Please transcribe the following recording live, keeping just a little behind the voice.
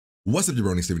What's up,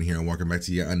 jabroni? Steven here, and welcome back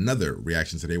to yet another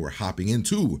reaction. Today we're hopping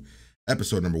into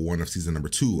episode number 1 of season number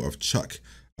 2 of Chuck.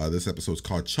 This episode is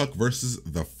called Chuck versus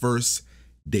the First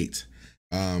Date.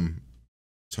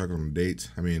 Chuck on a date.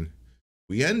 I mean,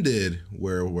 we ended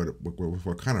where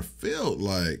what kind of felt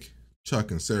like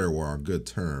Chuck and Sarah were on good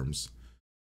terms.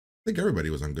 I think everybody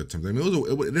was on good terms. I mean,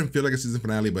 it didn't feel like a season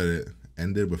finale, but it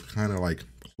ended with kind of like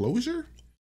closure.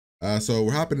 So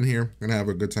we're hopping in here. We're gonna have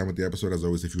a good time with the episode. As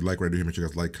always, if you like what I do here, make sure you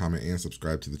guys like, comment, and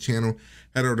subscribe to the channel.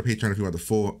 Head over to Patreon if you want the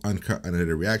full, uncut,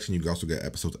 unedited reaction. You can also get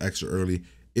episodes extra early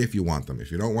if you want them.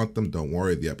 If you don't want them, don't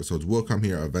worry. The episodes will come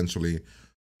here eventually,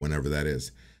 whenever that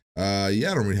is.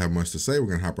 Yeah, I don't really have much to say. We're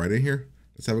gonna hop right in here.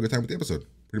 Let's have a good time with the episode.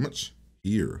 Pretty much.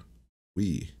 Here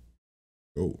we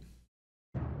go.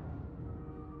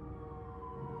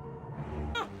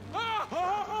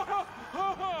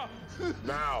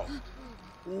 Now,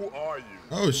 who are you?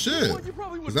 Oh shit!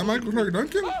 Is that Michael Clark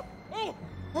Duncan?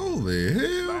 Holy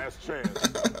hell! Last chance.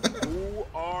 Who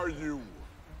are you?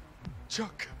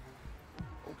 Chuck.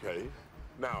 Okay.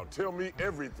 Now tell me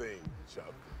everything,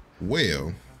 Chuck.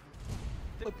 Well.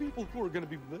 The people who are going to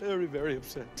be very, very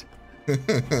upset. And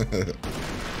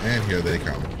here they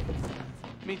come.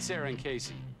 Meet Sarah and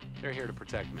Casey. They're here to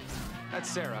protect me. That's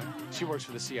Sarah. She works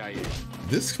for the CIA.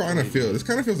 This kind of feels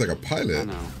like a pilot. I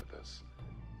know.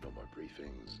 No more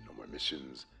briefings, no more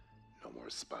missions, no more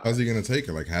spies. How's he gonna take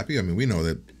it? Like happy? I mean, we know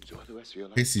that Enjoy the rest of your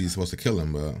life. Casey's supposed to kill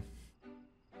him, but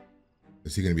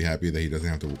is he gonna be happy that he doesn't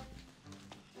have to?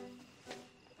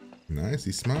 Nice.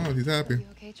 He smiled. He's happy. You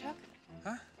okay, Chuck?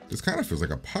 Huh? This kind of feels like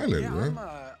a pilot, Yeah, right?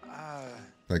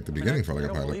 Like the beginning felt like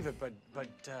a I don't pilot. believe it, but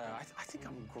I think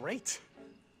I'm great.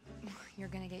 You're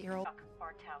gonna get your old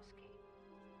Bartowski.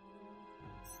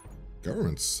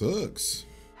 Government sucks.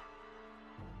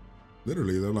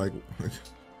 Literally, they're like,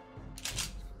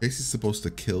 Casey's supposed to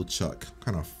kill Chuck. What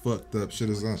kind of fucked up shit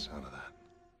is that? Sound of that.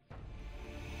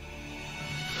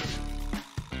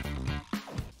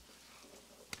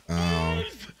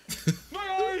 My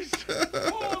eyes!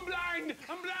 Oh, I'm blind!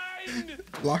 I'm blind!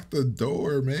 Lock the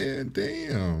door, man.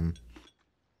 Damn.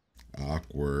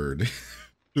 Awkward.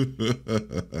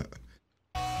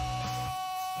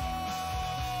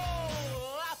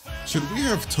 Should we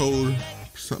have told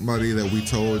somebody that we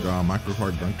told Michael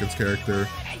Clark Duncan's character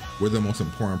we're the most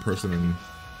important person in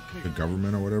the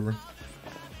government or whatever?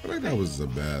 I feel like that was a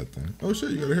bad thing. Oh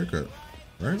shit, you got a haircut,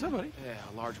 right? What's up, buddy? Yeah,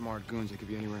 large marked goons that could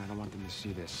be anywhere, and I don't want them to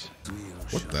see this.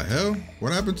 What the hell?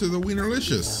 What happened to the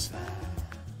Wienerlicious?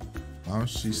 How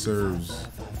she serves.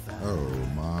 Oh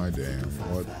my damn.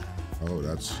 What? Oh,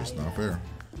 that's just not fair.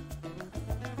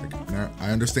 Now,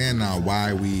 I understand now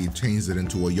why we changed it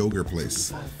into a yogurt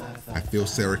place. I feel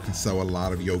Sarah can sell a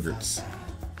lot of yogurts.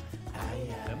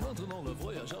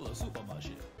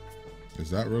 Is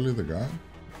that really the guy?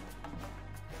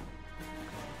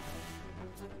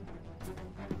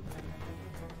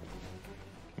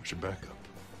 What's your backup?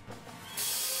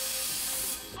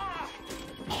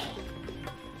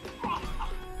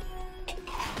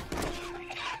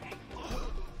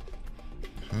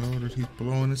 How did he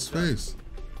blow in his face?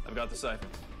 I've got the cipher.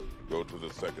 Go to the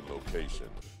second location.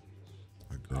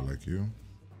 A girl like you.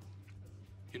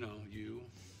 You know, you.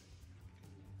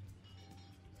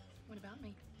 What about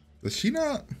me? Does she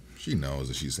not? She knows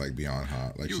that she's like beyond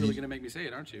hot. Like You're she. really gonna make me say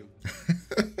it, aren't you?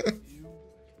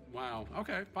 Wow.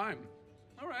 Okay, fine.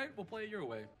 All right, we'll play it your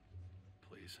way.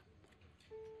 Please.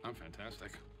 I'm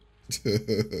fantastic.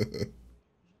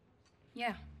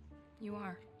 Yeah, you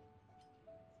are.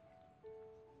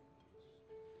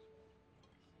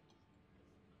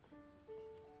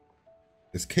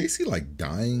 Is Casey like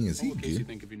dying? Is he? What would Casey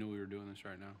think if he knew we were doing this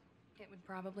right now? It would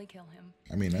probably kill him.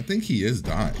 I mean, I think he is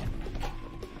dying.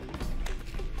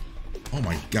 Oh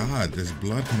my God, there's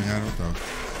blood coming out of the.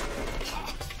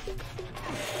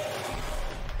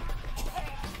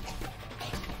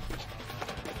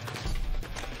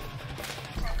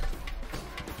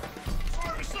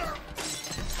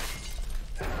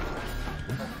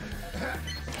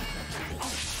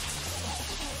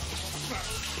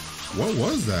 What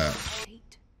was that?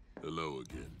 Wait. Hello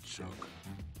again, Chuck.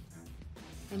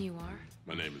 And you are?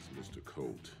 My name is Mr.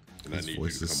 Colt, and His I need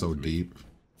voice you to is come so with me deep.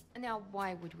 Now,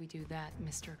 why would we do that,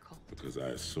 Mr. Colt? because I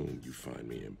assume you find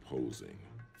me imposing.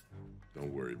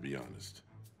 Don't worry, be honest.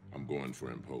 I'm going for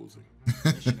imposing.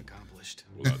 Mission accomplished.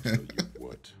 Well, I'll tell you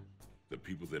what. The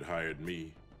people that hired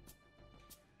me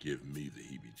give me the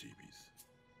heebie-jeebies.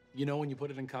 You know, when you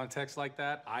put it in context like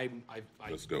that, I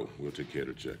Let's go. We'll take care of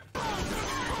the check.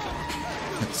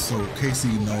 So Casey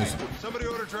knows. Somebody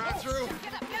order drive-through?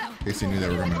 Casey knew they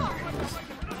were gonna.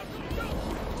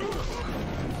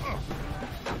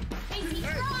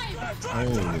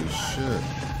 Holy shit.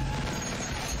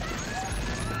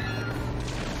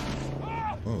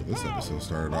 This episode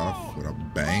started off with a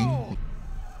bang.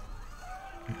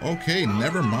 Okay,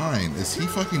 never mind. Is he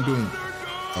fucking doing...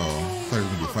 Oh, I thought he was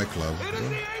gonna be Fight Club.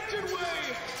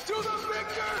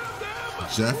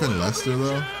 Jeff and Lester,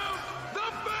 though?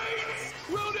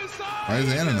 Why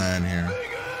is Anna in here?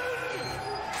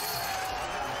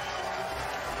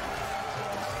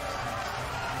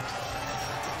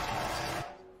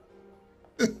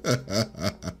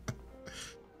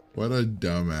 What a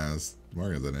dumbass.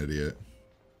 Morgan's an idiot.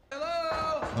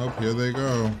 Hello. Oh, here they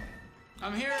go.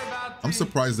 I'm here about. I'm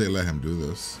surprised they let him do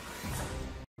this.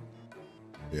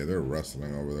 Yeah, they're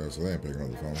wrestling over there, so they ain't picking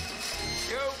up the phone.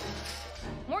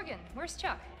 Morgan, where's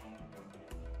Chuck?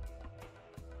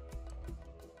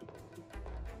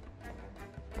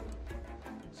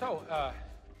 So,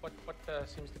 what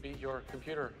seems to be your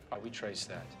computer? We traced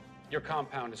that. Your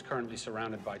compound is currently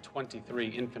surrounded by 23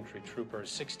 infantry troopers,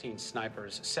 16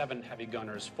 snipers, 7 heavy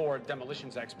gunners, 4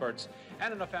 demolitions experts,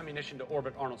 and enough ammunition to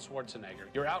orbit Arnold Schwarzenegger.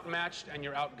 You're outmatched and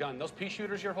you're outgunned. Those pea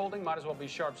shooters you're holding might as well be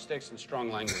sharp sticks and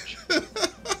strong language.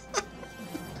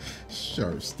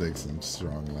 Sharp sticks and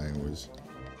strong language.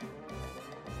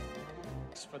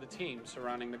 For the team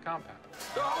surrounding the compound.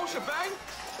 The whole shebang?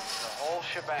 The whole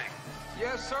shebang.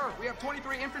 Yes, sir. We have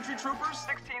 23 infantry troopers,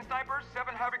 16 snipers,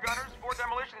 7 heavy gunners, 4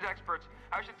 demolitions experts.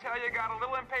 I should tell you, got a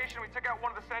little impatient. We took out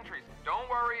one of the sentries. Don't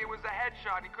worry, it was a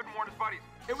headshot. He couldn't warn his buddies.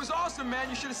 It was awesome, man.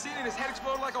 You should have seen it. His head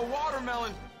exploded like a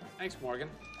watermelon. Thanks, Morgan.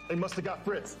 They must have got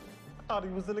Fritz. Thought he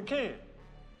was in a can.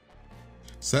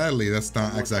 Sadly, that's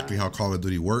not exactly how Call of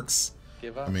Duty works.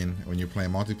 Give up. I mean, when you're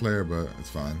playing multiplayer, but it's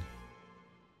fine.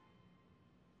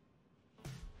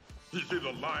 He's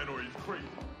either lying or he's crazy.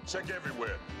 Check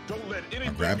everywhere. Don't let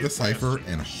anything Grab the get cipher past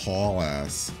you. and haul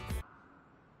ass.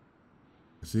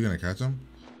 Is he gonna catch him?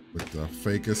 With the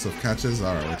fakest of catches?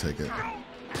 Alright, we'll take it.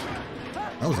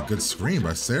 That was a good scream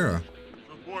by Sarah.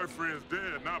 Your boyfriend's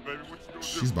dead now, baby. What you gonna do?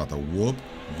 She's about to whoop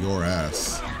your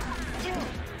ass.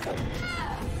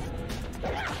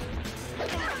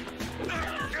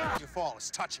 You fall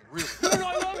is touching, really.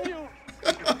 I love you.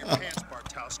 Get on your pants,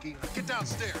 Bartowski. Get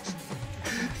downstairs.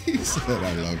 He said,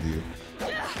 I love you.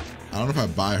 I don't know if I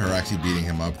buy her actually beating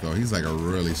him up, though. He's like a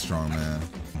really strong man.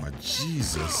 Oh, my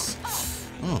Jesus.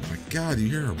 Oh, my God. You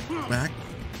hear her back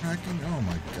cracking? Oh,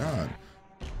 my God.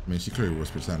 I mean, she clearly was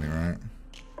pretending, right?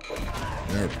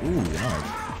 There. Ooh,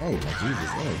 wow. Oh, my Jesus.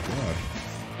 Oh, God.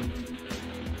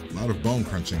 A lot of bone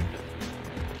crunching.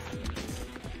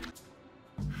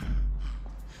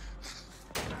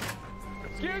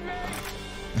 Excuse me.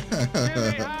 Excuse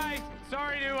me. Hi.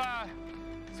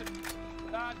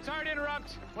 Sorry to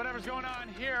interrupt whatever's going on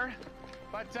here.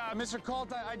 But, Mr.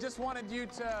 Colt, I just wanted you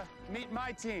to meet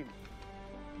my team.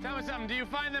 Tell me something. Do you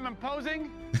find them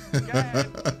imposing? Go ahead.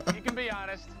 You can be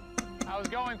honest. I was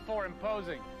going for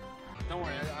imposing. Don't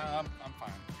worry, I'm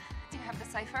fine. Do you have the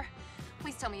cipher?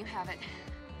 Please tell me you have it.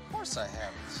 Of course I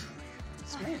have it.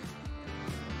 It's me.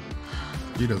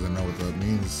 He doesn't know what that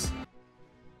means.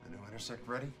 The new intersect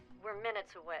ready? We're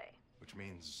minutes away. Which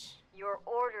means... Your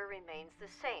order remains the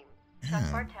same. Chuck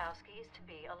Bartowski is to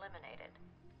be eliminated.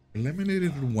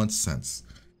 Eliminated in one sense.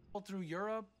 Through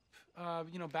Europe,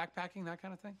 you know, backpacking, that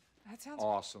kind of thing? That sounds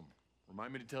Awesome.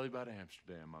 Remind me to tell you about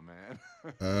Amsterdam, my man.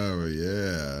 Oh,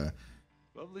 yeah.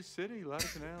 Lovely city, a lot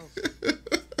of canals.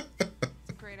 It's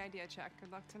a great idea, Chuck.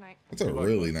 Good luck tonight. That's a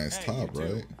really nice Hey, top, you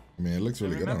too. right? I mean, it looks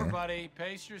really good on Remember, her. buddy,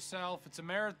 pace yourself. It's a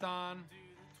marathon.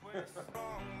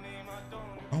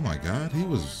 Oh my God,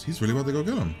 he's really about to go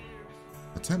get him.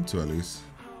 Attempt to, at least.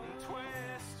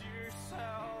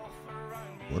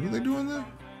 What are they doing there?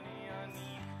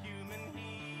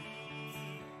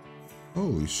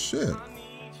 Holy shit.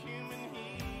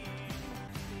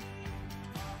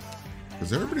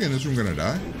 Is everybody in this room gonna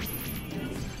die?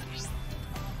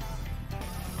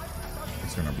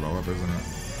 It's gonna blow up, isn't it?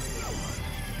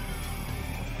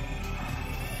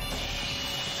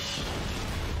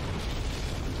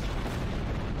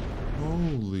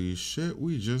 Holy shit,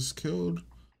 we just killed.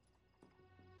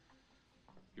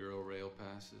 Euro rail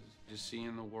passes. Just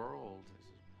seeing the world.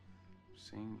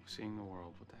 Seeing the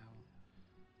world. What the hell?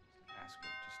 Ask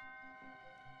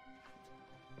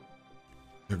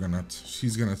her.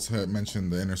 She's gonna mention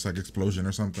the intersect explosion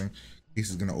or something. Ace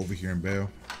is gonna overhear and bail.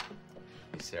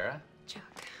 Hey, Sarah? Chuck,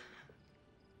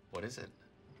 What is it?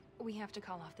 we have to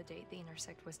call off the date the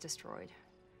intersect was destroyed.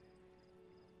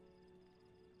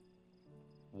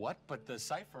 What? But the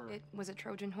cipher... It was a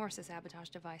Trojan horse sabotage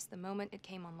device. The moment it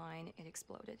came online, it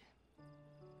exploded.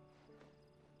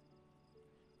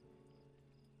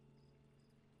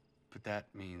 But that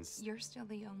means... You're still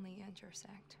the only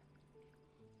intersect.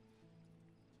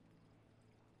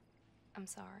 I'm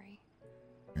sorry.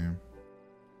 Yeah.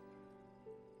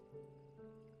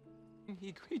 He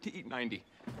agreed to eat 90.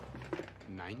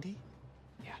 90?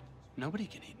 Yeah. Nobody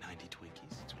can eat 90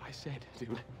 Twinkies. That's what I said,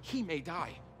 dude. He may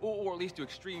die, or at least do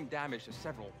extreme damage to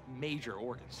several major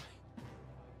organs.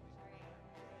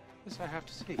 This I have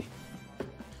to see.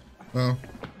 Well,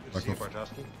 Good to see you,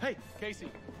 Bartowski. Hey,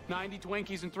 Casey, 90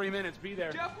 Twinkies in 3 minutes. Be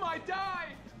there. Jeff might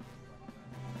die!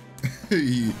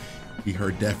 he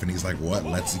heard death and he's like, what?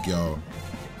 Let's go.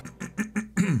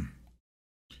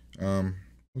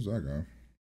 Who's that guy?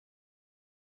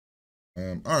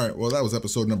 All right, well, that was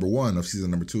episode number 1 of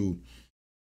season number 2.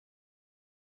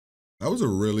 That was a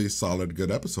really solid,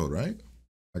 good episode, right?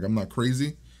 Like, I'm not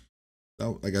crazy.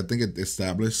 Like, I think it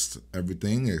established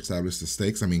everything. It established the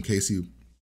stakes. I mean, Casey,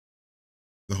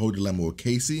 the whole dilemma with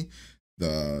Casey,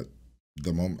 the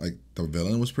moment, like, the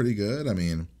villain was pretty good. I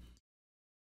mean,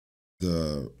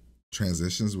 the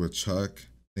transitions with Chuck,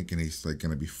 thinking he's like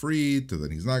gonna be free to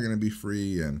then he's not gonna be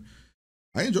free, and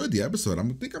I enjoyed the episode. I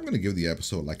think I'm gonna give the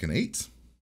episode like an 8.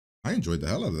 I enjoyed the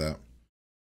hell out of that.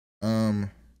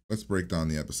 Let's break down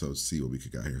the episode, see what we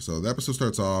could got here. So the episode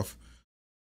starts off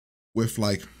with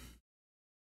like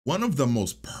one of the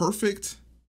most perfect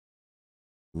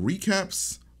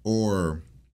recaps or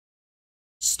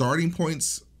starting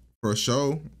points for a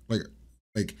show. Like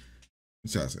let's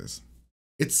see how it says.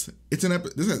 It's an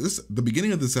this the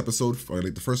beginning of this episode, or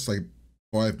like the first like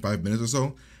five minutes or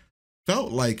so,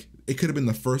 felt like it could have been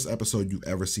the first episode you've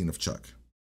ever seen of Chuck.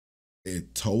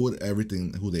 It told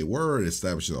everything who they were. It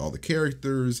established all the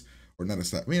characters, or not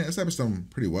established. I mean, it established them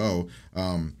pretty well.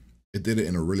 It did it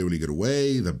in a really, really good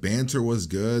way. The banter was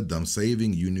good. Them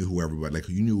saving, you knew who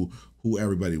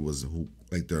everybody was, who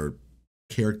like their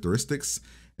characteristics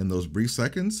in those brief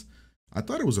seconds. I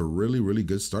thought it was a really, really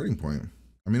good starting point.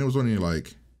 I mean, it was only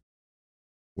like,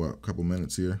 what, a couple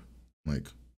minutes here? Like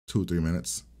 2 or 3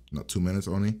 minutes, not 2 minutes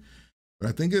only. But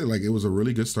I think it was a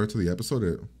really good start to the episode.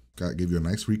 It gave you a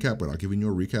nice recap, without giving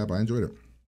you a recap. I enjoyed it.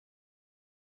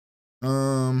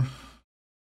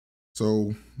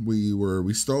 So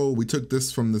we took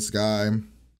this from this guy,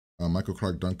 Michael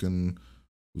Clark Duncan,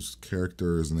 whose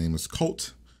character's name is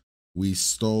Colt. We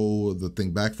stole the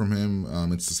thing back from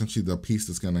him. It's essentially the piece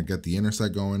that's gonna get the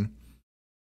intersect going.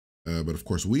 But of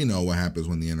course, we know what happens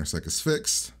when the intersect is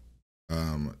fixed.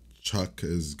 Chuck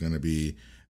is going to be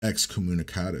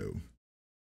excommunicado.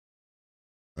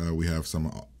 We have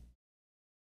some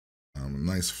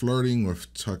nice flirting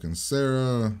with Chuck and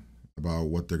Sarah about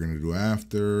what they're going to do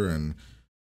after. And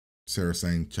Sarah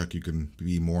saying, Chuck, you can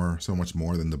be so much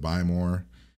more than the buy more.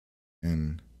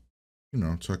 And, you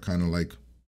know, Chuck kind of like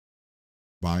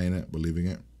buying it, believing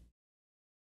it.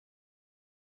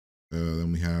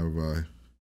 Then we have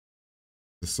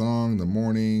the song, The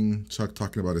Morning, Chuck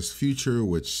talking about his future,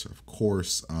 which of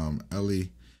course Ellie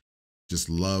just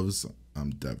loves.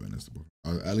 Devin is the book.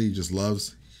 Ellie just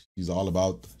loves. She's all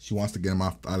about. She wants to get him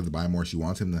out of the buy more. She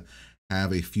wants him to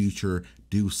have a future,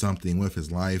 do something with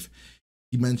his life.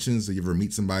 He mentions that you ever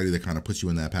meet somebody that kind of puts you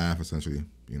in that path. Essentially,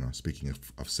 you know, speaking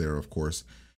of Sarah, of course.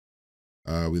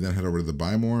 We then head over to the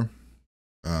buy more.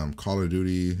 Call of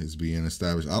Duty is being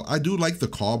established. I do like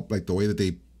the way that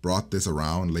they brought this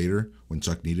around later when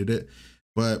Chuck needed it,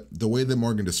 but the way that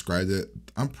Morgan described it,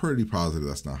 I'm pretty positive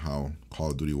that's not how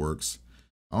Call of Duty works.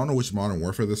 I don't know which Modern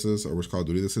Warfare this is or which Call of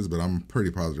Duty this is, but I'm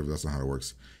pretty positive that's not how it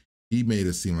works. He made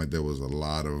it seem like there was a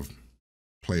lot of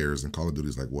players, and Call of Duty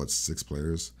is like, what, 6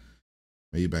 players?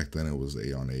 Maybe back then it was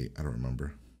 8 on 8. I don't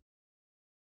remember.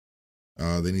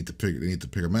 They need to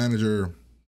pick a manager.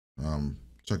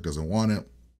 Chuck doesn't want it,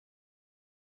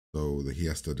 so that he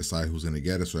has to decide who's going to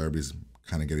get it. So everybody's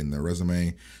kind of getting their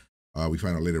resume. We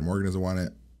find out later Morgan doesn't want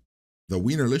it. The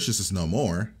Wienerlicious is no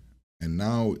more, and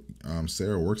now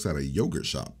Sarah works at a yogurt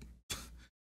shop.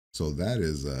 So that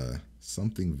is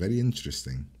something very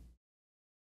interesting.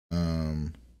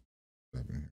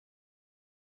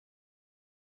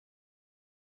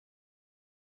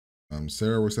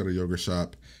 Sarah works at a yogurt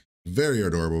shop. Very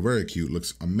adorable, very cute.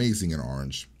 Looks amazing in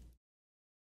orange.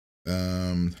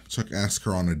 Chuck asks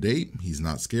her on a date. He's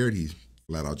not scared. He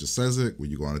flat out just says it. Will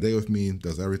you go on a date with me?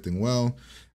 Does everything well.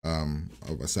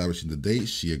 Of establishing the date,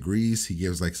 she agrees. He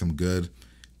gives like some good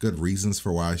reasons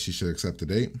for why she should accept the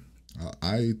date.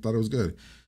 I thought it was good.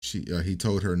 He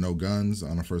told her no guns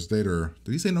on a first date, or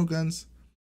did he say no guns?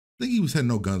 I think he said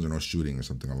no guns or no shooting or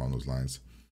something along those lines.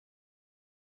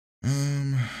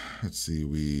 Let's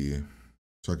see.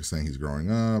 Chuck is saying he's growing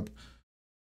up.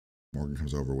 Morgan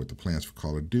comes over with the plans for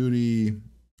Call of Duty.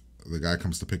 The guy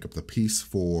comes to pick up the piece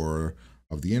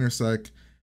of the intersect.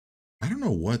 I don't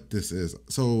know what this is.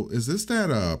 So is this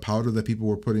that powder that people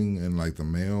were putting in like the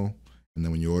mail, and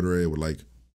then when you order it, it would like,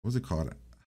 what's it called?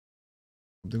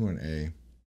 Something with an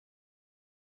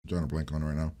A. I'm drawing a blank on it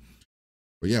right now.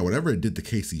 But yeah, whatever it did to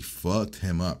Casey fucked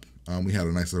him up. We had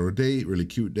a nice little date, really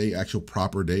cute date, actual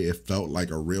proper date. It felt like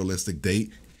a realistic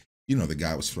date. You know, the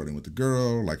guy was flirting with the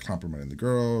girl, like complimenting the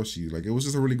girl. She like, it was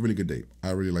just a really, really good date.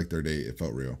 I really liked their date. It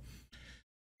felt real.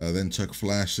 Then Chuck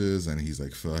flashes and he's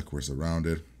like, fuck, we're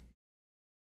surrounded.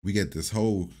 We get this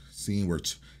whole scene where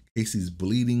Casey's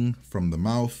bleeding from the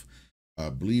mouth,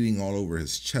 bleeding all over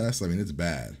his chest. I mean, it's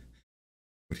bad.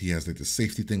 But he has like the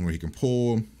safety thing where he can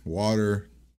pull, water,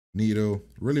 needle.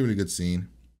 Really, really good scene.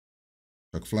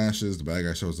 Chuck flashes, the bad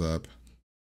guy shows up.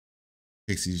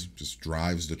 Casey just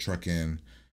drives the truck in.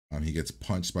 He gets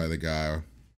punched by the guy.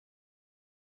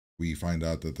 We find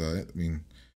out that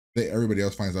everybody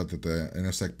else finds out that the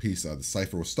Intersect piece, the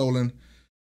cipher was stolen.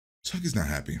 Chuck is not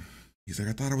happy. He's like,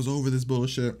 I thought I was over this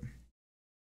bullshit.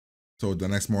 So the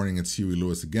next morning, it's Huey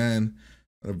Lewis again.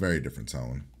 A very different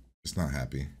tone. Just not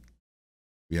happy.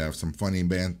 We have some funny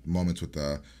moments with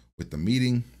the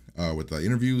meeting, with the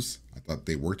interviews. I thought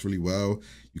they worked really well.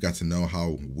 You got to know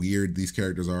how weird these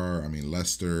characters are. I mean,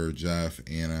 Lester, Jeff,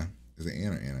 Anna. Is it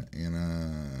Anna?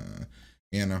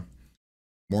 Anna.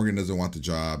 Morgan doesn't want the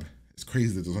job. It's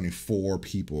crazy that there's only 4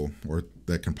 people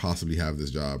that can possibly have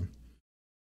this job.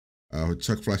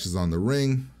 Chuck flashes on the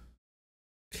ring.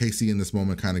 Casey in this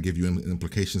moment kind of give you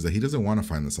implications that he doesn't want to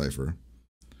find the cipher.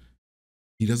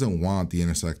 He doesn't want the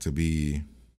Intersect to be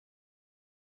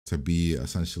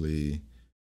essentially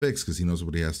fixed because he knows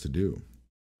what he has to do,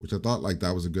 which I thought like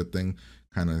that was a good thing.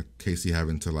 Kind of Casey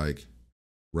having to like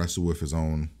wrestle with his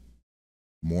own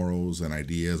morals and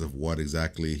ideas of what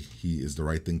exactly he is the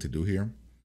right thing to do here.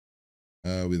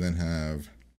 We then have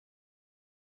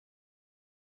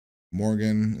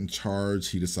Morgan in charge.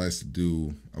 He decides to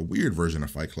do a weird version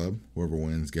of Fight Club. Whoever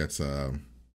wins gets the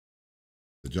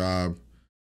job.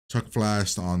 Chuck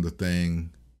flashed on the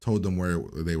thing, told them where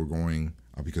they were going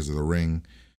because of the ring.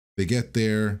 They get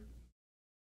there.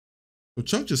 So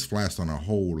Chuck just flashed on a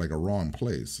wrong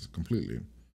place completely.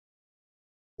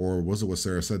 Or was it what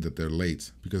Sarah said, that they're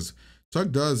late? Because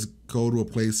Chuck does go to a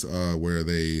place where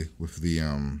they, with the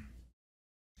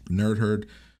nerd herd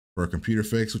for a computer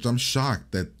fix, which I'm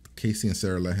shocked that Casey and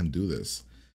Sarah let him do this.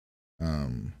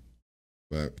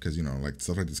 But because, you know, like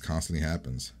stuff like this constantly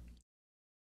happens.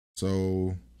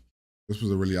 So this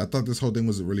was I thought this whole thing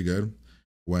was really good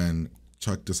when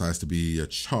Chuck decides to be a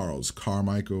Charles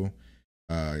Carmichael,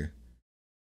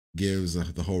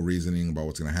 gives the whole reasoning about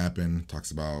what's going to happen,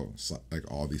 talks about like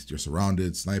all these, you're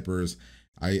surrounded, snipers.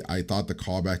 I thought the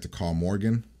callback to call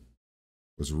Morgan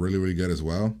was really, really good as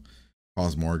well.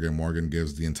 Calls Morgan. Morgan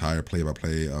gives the entire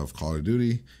play-by-play of Call of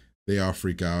Duty. They all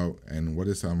freak out. And what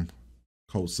does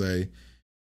Colt say?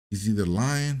 He's either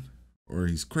lying or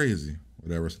he's crazy,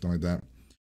 whatever, something like that.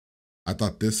 I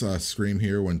thought this scream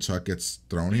here when Chuck gets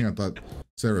thrown here, I thought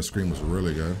Sarah's scream was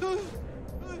really good. To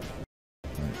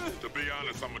be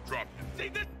honest, I'm gonna drop you. See,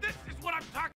 this is what I'm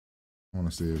talking. I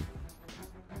want to see it.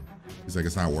 He's like,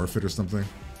 it's not worth it or something.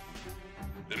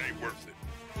 It ain't worth it.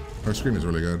 Her scream is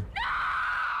really good.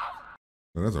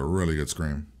 No! That's a really good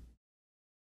scream.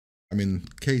 I mean,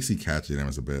 Casey catching him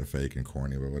is a bit fake and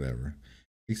corny, but whatever.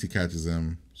 Casey catches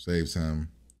him, saves him.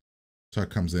 Chuck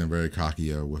comes in very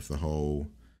cocky with the whole,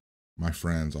 my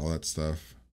friends, all that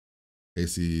stuff.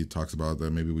 Casey talks about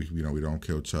that maybe we don't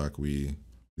kill Chuck. We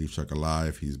leave Chuck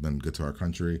alive. He's been good to our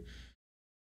country.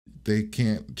 They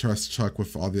can't trust Chuck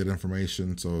with all the other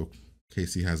information, so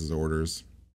Casey has his orders.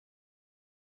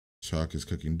 Chuck is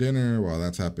cooking dinner. While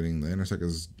that's happening, the Intersect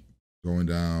is going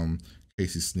down.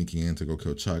 Casey's sneaking in to go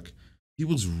kill Chuck. He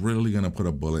was really gonna put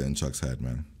a bullet in Chuck's head,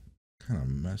 man. What kind of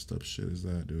messed up shit is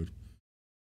that, dude?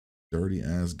 Dirty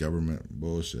ass government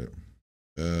bullshit.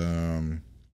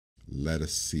 Let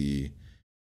us see.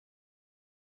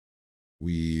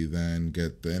 We then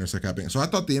get the Intersect happening. So I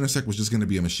thought the Intersect was just going to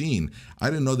be a machine. I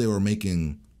didn't know they were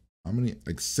making, how many,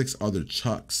 like 6 other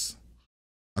Chucks.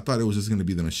 I thought it was just going to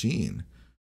be the machine,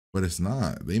 but it's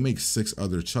not. They make 6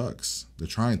 other Chucks. They're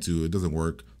trying to. It doesn't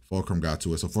work. Fulcrum got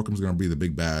to it. So Fulcrum's going to be the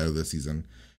big bad of this season.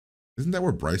 Isn't that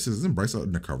where Bryce is? Isn't Bryce out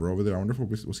in the cover over there? I wonder if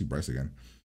we'll see Bryce again.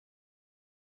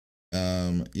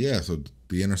 Yeah, so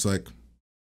the Intersect.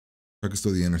 Chuck is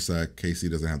still the Intersect. Casey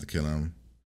doesn't have to kill him.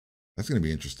 That's going to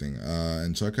be interesting.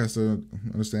 And Chuck has to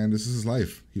understand this is his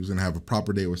life. He was going to have a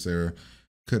proper date with Sarah.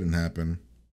 Couldn't happen.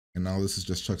 And now this is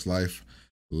just Chuck's life.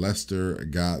 Lester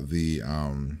got the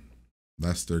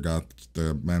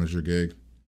manager gig.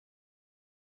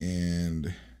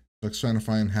 And Chuck's trying to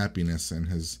find happiness in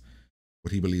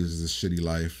what he believes is his shitty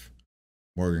life.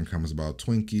 Morgan comes about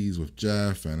Twinkies with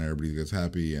Jeff and everybody gets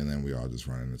happy. And then we all just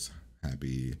run and it's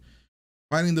happy.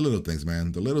 Finding the little things,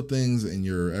 man. The little things in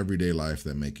your everyday life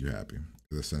that make you happy.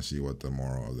 is essentially what the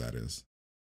moral of that is.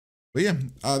 But yeah,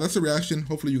 that's the reaction.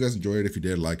 Hopefully you guys enjoyed it. If you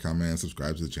did, like, comment, and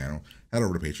subscribe to the channel. Head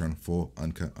over to Patreon, full,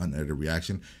 uncut, unedited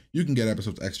reaction. You can get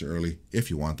episodes extra early if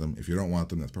you want them. If you don't want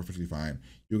them, that's perfectly fine.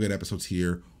 You'll get episodes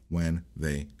here when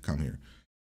they come here.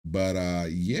 But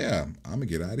yeah, I'm going to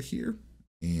get out of here.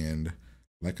 And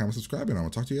like, comment, subscribe, and I'm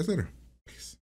going to talk to you guys later. Peace.